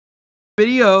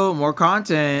Video, more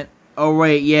content. Oh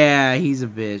wait, yeah, he's a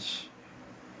bitch.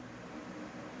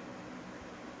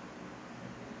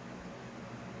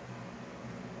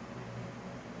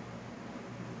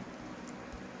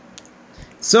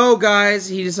 So guys,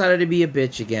 he decided to be a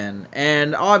bitch again,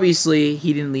 and obviously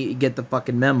he didn't get the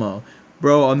fucking memo.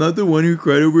 Bro, I'm not the one who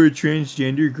cried over a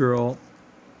transgender girl.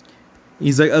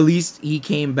 He's like, at least he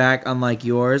came back unlike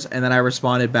yours, and then I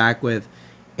responded back with,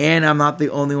 and I'm not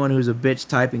the only one who's a bitch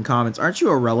typing comments. Aren't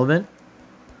you irrelevant?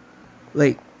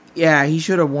 Like, yeah, he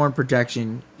should have worn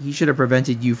protection. He should have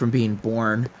prevented you from being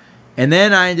born. And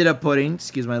then I ended up putting,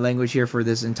 excuse my language here for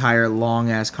this entire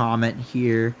long-ass comment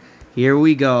here. Here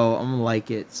we go. I'm gonna like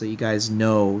it so you guys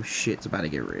know shit's about to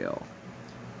get real.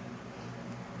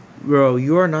 Bro,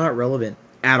 you are not relevant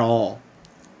at all.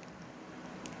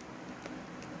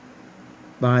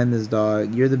 Behind this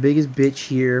dog. You're the biggest bitch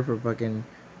here for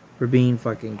being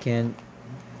fucking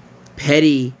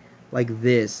petty like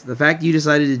this. The fact you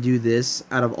decided to do this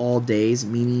out of all days,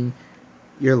 meaning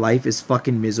your life is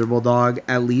fucking miserable, dog.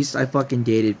 At least I fucking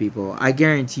dated people. I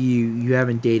guarantee you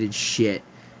haven't dated shit.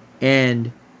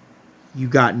 And you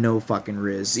got no fucking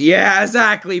riz. Yeah,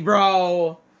 exactly,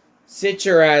 bro. Sit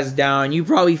your ass down. You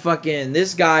probably fucking...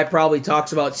 This guy probably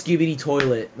talks about Skibidi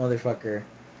Toilet, motherfucker.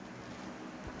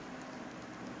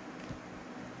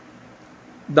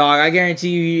 Dog, I guarantee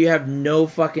you have no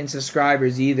fucking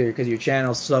subscribers either because your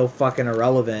channel's so fucking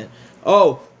irrelevant.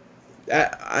 Oh,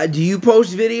 do you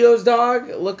post videos, dog?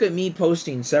 Look at me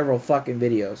posting several fucking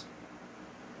videos.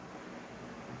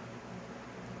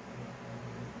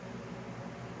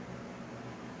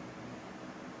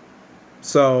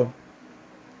 So,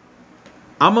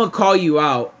 I'm gonna call you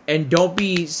out, and don't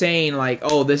be saying like,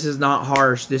 "Oh, this is not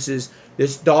harsh. This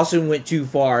Dawson went too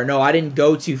far." No, I didn't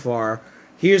go too far.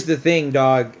 Here's the thing,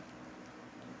 dog.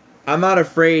 I'm not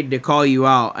afraid to call you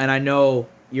out, and I know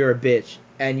you're a bitch,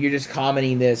 and you're just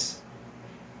commenting this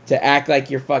to act like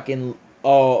you're fucking,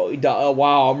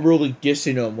 wow, I'm really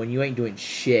dissing him when you ain't doing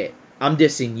shit. I'm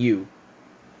dissing you.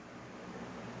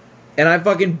 And I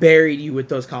fucking buried you with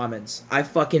those comments. I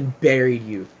fucking buried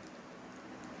you.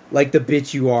 Like the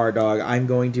bitch you are, dog. I'm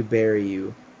going to bury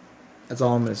you. That's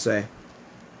all I'm going to say.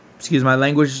 Excuse my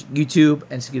language, YouTube,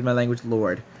 and excuse my language,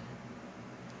 Lord.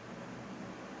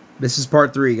 This is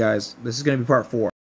part 3, guys. This is going to be part 4.